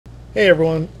Hey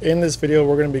everyone, in this video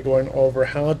we're going to be going over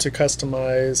how to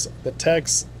customize the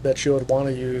text that you would want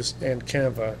to use in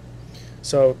Canva.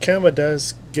 So Canva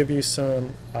does give you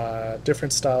some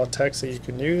different style text that you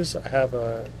can use. I have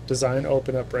a design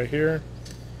open up right here.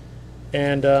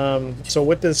 And so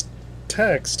with this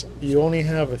text, you only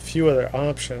have a few other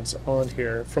options on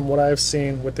here from what I've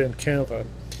seen within Canva.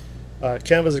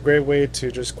 Canva is a great way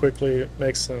to just quickly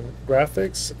make some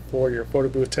graphics for your photo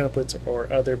booth templates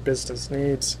or other business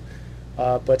needs.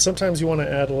 But sometimes you want to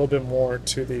add a little bit more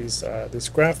to these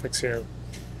graphics here,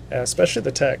 especially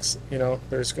the text. You know,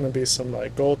 there's going to be some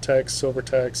like gold text, silver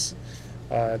text,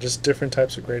 just different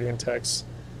types of gradient text.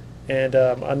 And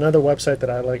another website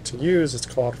that I like to use is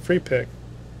called Freepik.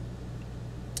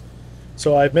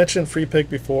 So I've mentioned Freepik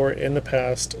before in the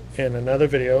past in another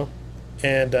video,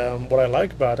 and what I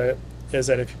like about it is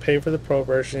that if you pay for the pro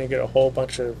version, you get a whole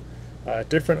bunch of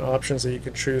different options that you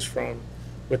can choose from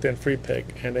within Freepik,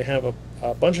 and they have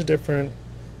a bunch of different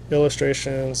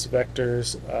illustrations,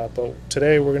 vectors, but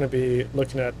today we're going to be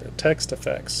looking at the text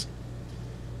effects.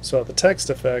 So the text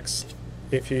effects,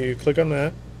 if you click on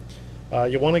that,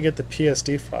 you want to get the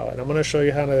PSD file, and I'm going to show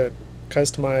you how to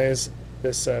customize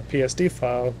this PSD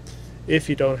file if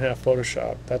you don't have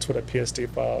Photoshop. That's what a PSD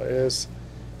file is.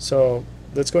 So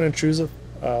let's go ahead and choose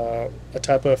a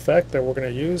type of effect that we're going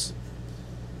to use,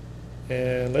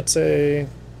 and let's say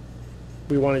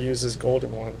we want to use this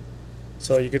golden one.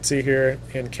 So you can see here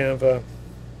in Canva,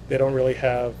 they don't really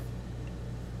have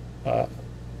a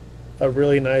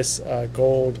really nice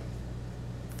gold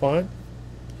font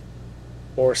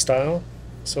or style.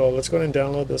 So let's go ahead and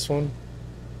download this one.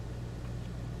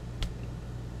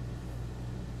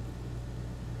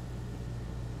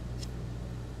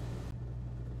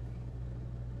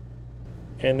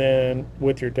 And then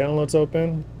with your downloads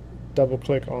open, double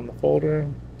click on the folder.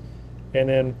 And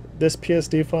then this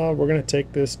PSD file, we're going to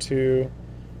take this to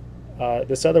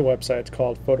this other website. It's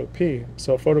called Photopea.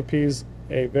 So Photopea is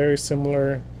a very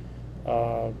similar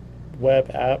web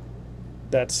app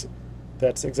that's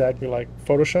exactly like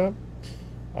Photoshop.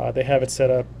 They have it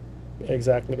set up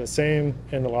exactly the same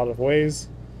in a lot of ways,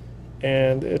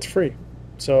 and it's free.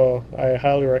 So I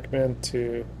highly recommend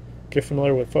to get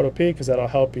familiar with Photopea because that'll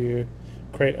help you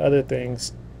create other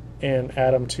things and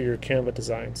add them to your Canva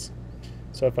designs.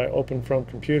 So if I open from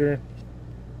computer,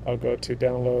 I'll go to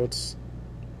downloads,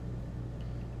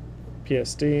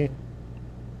 PSD.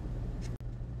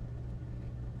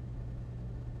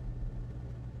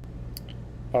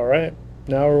 All right,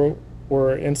 now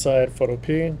we're inside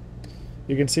Photopea.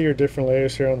 You can see your different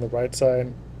layers here on the right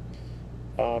side.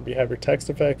 You have your text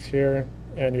effects here,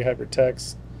 and you have your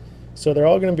text. So they're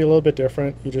all going to be a little bit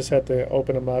different. You just have to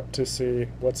open them up to see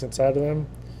what's inside of them.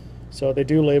 So they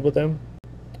do label them.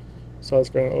 So I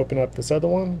was going to open up this other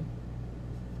one.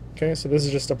 Okay, so this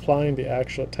is just applying the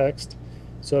actual text.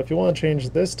 So if you want to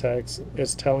change this text,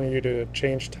 it's telling you to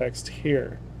change text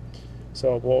here.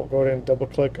 So we'll go ahead and double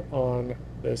click on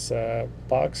this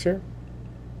box here.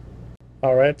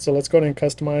 All right, so let's go ahead and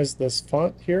customize this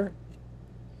font here.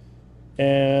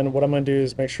 And what I'm going to do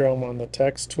is make sure I'm on the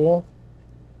text tool.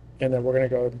 And then we're going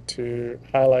to go to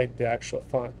highlight the actual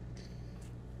font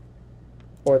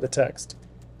or the text.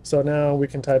 So now we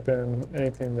can type in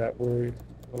anything that we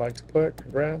would like to put.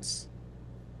 Congrats.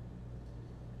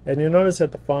 And you'll notice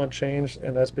that the font changed,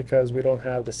 and that's because we don't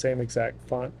have the same exact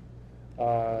font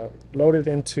loaded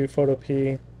into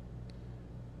Photopea.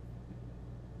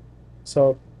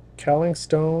 So Calling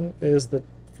Stone is the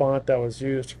font that was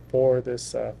used for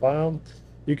this file.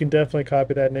 You can definitely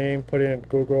copy that name, put it in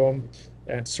Google,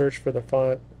 and search for the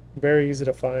font. Very easy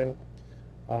to find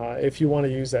if you want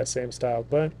to use that same style,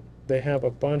 but they have a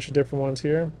bunch of different ones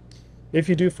here. If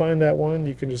you do find that one,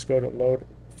 you can just go to load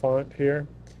font here,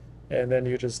 and then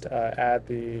you just add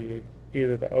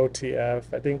either the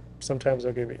OTF. I think sometimes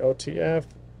they'll give you OTF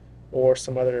or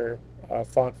some other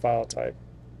font file type.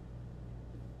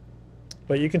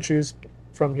 But you can choose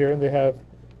from here, and they have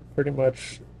pretty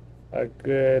much a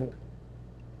good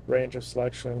range of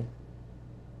selection.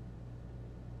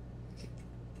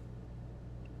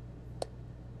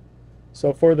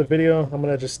 So for the video, I'm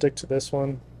going to just stick to this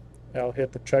one. I'll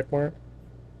hit the check mark.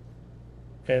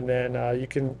 And then you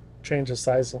can change the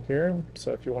size in here.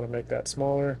 So if you want to make that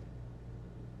smaller.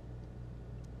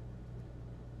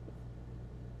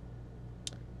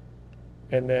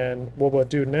 And then what we'll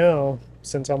do now,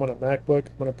 since I'm on a MacBook,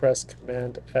 I'm going to press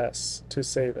Command S to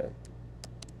save it.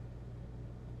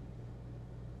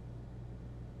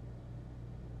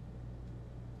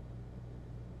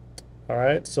 All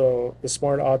right, so the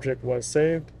smart object was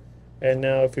saved. And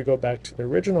now if we go back to the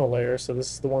original layer, so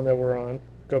this is the one that we're on,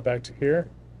 go back to here.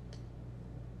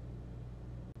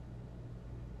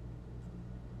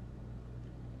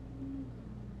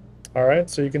 All right,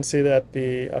 so you can see that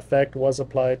the effect was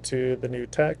applied to the new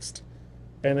text.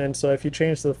 And then so if you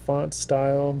change the font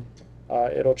style,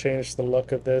 it'll change the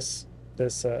look of this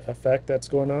effect that's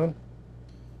going on.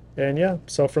 And yeah,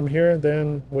 so from here,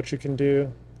 then what you can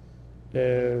do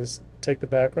is take the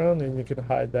background and you can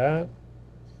hide that.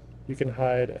 You can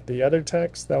hide the other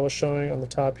text that was showing on the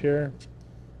top here,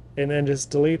 and then just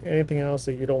delete anything else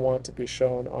that you don't want to be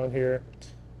shown on here.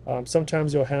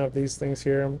 Sometimes you'll have these things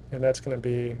here, and that's going to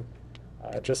be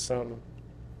just some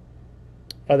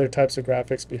other types of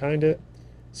graphics behind it.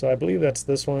 So I believe that's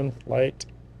this one, light.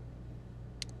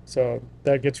 So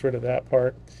that gets rid of that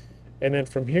part. And then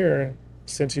from here,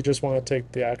 since you just want to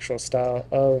take the actual style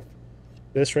of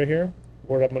this right here,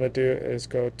 what I'm going to do is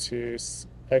go to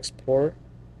export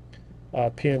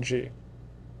PNG.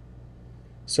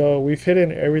 So we've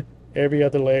hidden every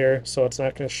other layer, so it's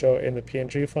not going to show in the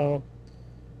PNG file.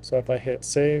 So if I hit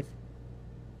save,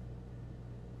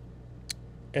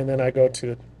 and then I go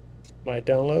to my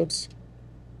downloads,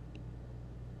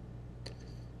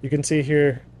 you can see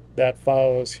here that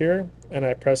file is here, and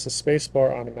I press the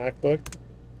spacebar on a MacBook,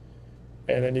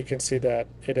 and then you can see that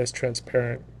it is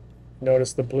transparent.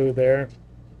 Notice the blue there.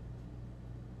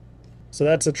 So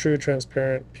that's a true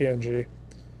transparent PNG.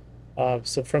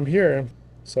 So from here,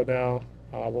 so now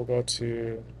we'll go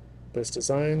to this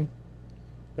design.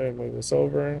 Let me move this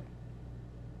over.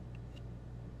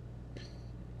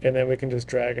 And then we can just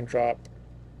drag and drop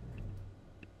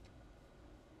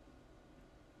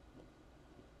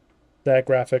that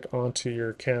graphic onto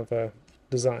your Canva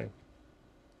design.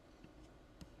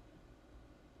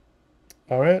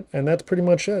 All right, and that's pretty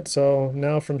much it. So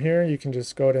now from here, you can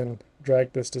just go ahead and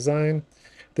drag this design.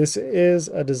 This is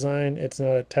a design, it's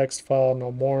not a text file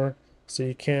no more, so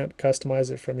you can't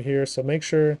customize it from here. So make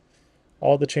sure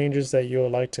all the changes that you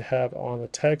would like to have on the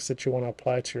text that you want to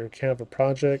apply to your Canva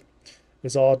project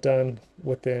is all done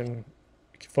within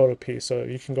Photopea. So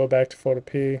you can go back to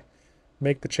Photopea,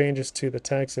 make the changes to the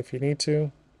text if you need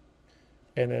to,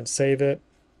 and then save it,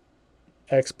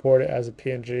 export it as a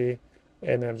PNG,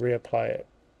 and then reapply it.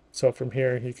 So from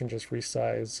here, you can just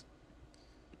resize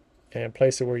and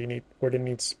place it where it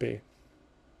needs to be.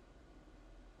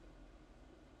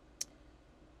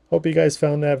 Hope you guys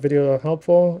found that video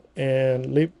helpful,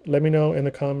 and let me know in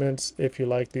the comments if you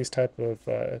like these type of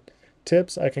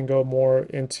tips. I can go more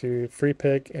into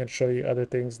Freepik and show you other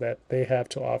things that they have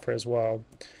to offer as well.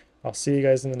 I'll see you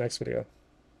guys in the next video.